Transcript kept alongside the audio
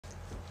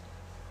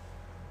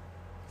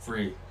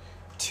3,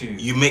 2.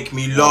 You make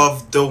me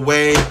love the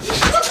way.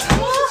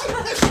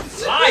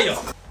 Liar.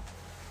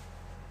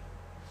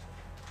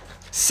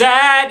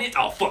 Sad.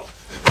 Oh fuck.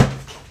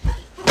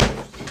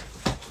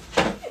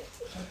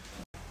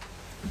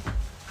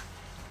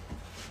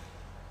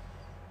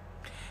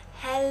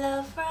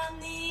 Hello from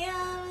the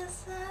other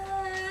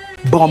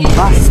side.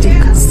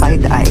 Bombastic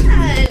side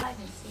eye.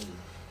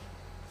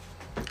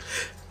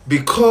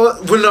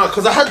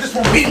 Because I had this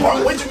one.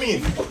 What do you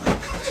mean?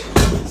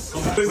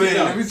 Wait,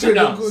 let me sit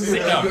down.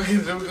 Sit down.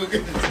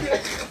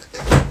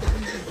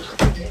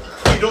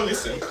 You don't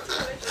listen.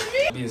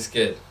 Being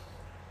scared.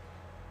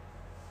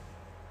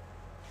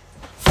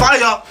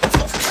 Fire!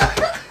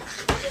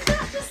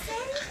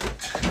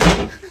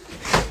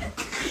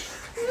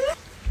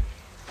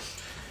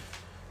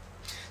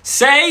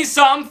 Say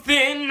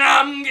something,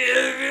 I'm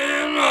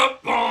giving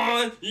up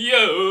on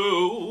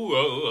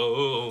you.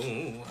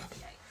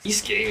 You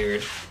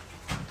scared?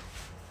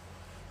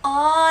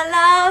 All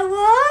I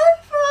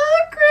want for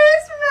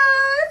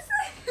Christmas.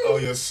 Oh,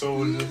 you're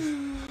so.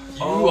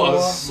 You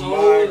are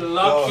so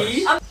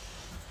lucky.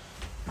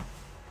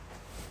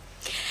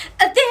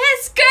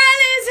 This girl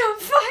is on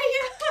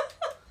fire.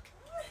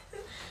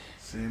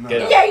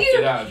 Get out. Yeah, you.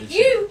 Get out of this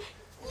You.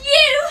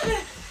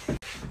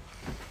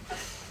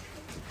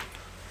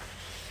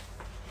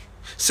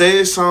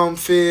 Say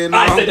something.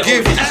 I said that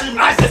word.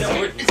 I said that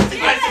word.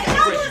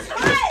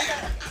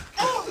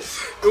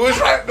 It was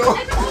right though.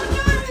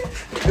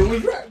 It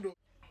was right though.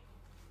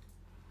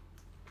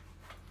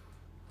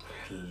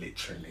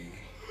 Literally.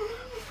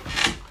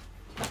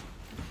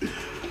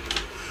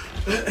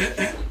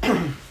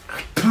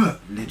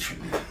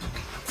 Literally.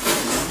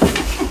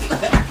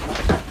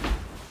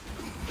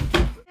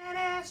 That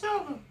ass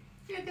over.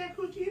 Get that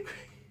coochie.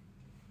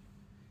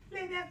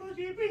 Let that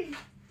coochie breathe.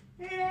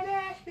 Let that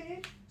ass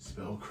bitch.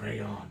 Spell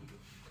crayon.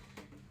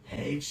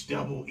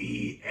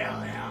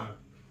 H-E-E-L-L.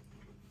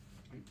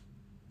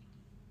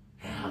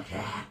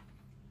 Hellcat.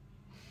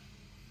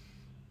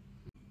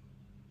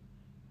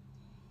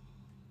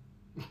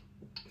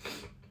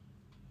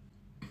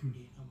 Do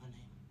you know my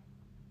name?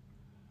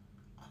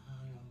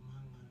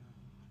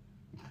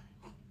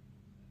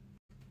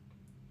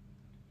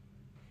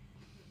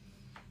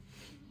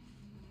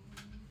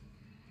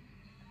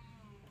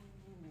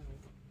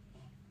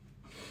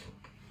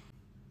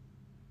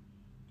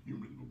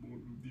 Humans were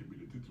born with the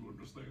ability to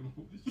understand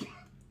all this.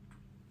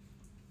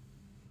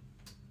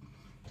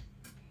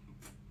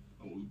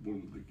 I was born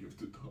with the gift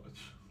to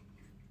touch.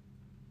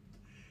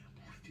 I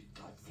have to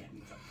touch them.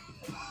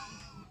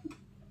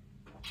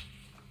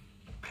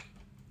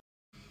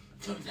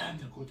 Sometimes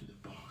I go to the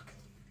park.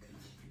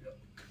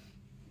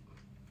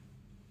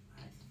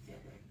 I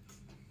said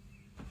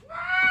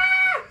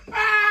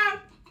it.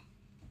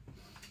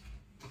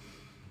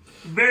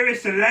 Very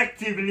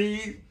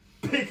selectively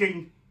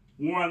picking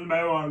one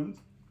by one.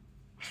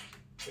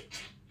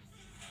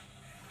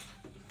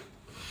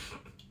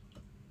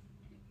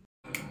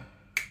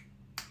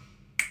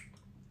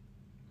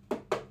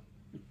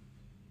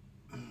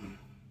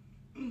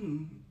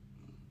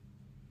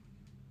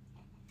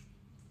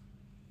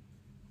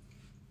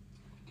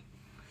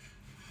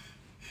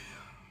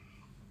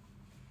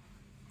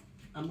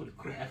 I'm gonna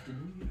craft it.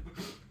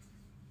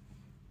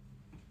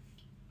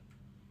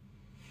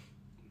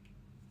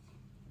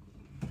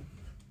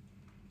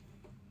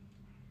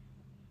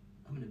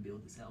 I'm gonna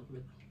build this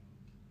algorithm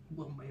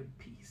one by a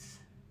piece.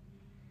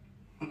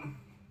 I'm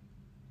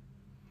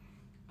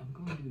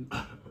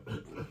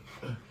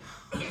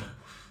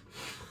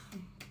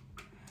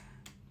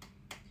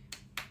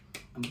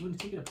going to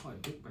take it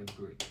apart brick by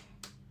brick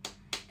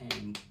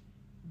and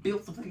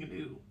build something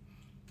new.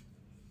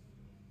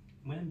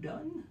 When I'm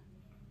done,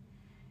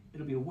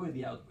 it'll be a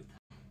worthy algorithm.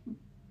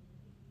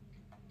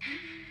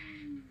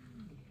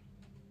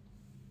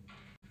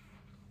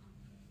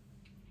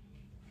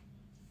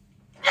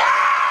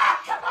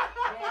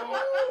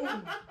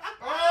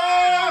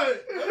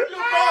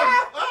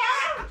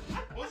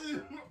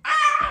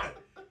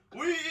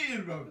 What are you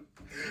eating, bro?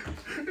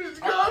 It's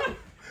gone.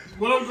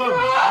 Well, I'm gone.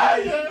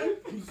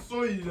 I'm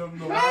sorry, I'm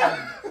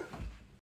not.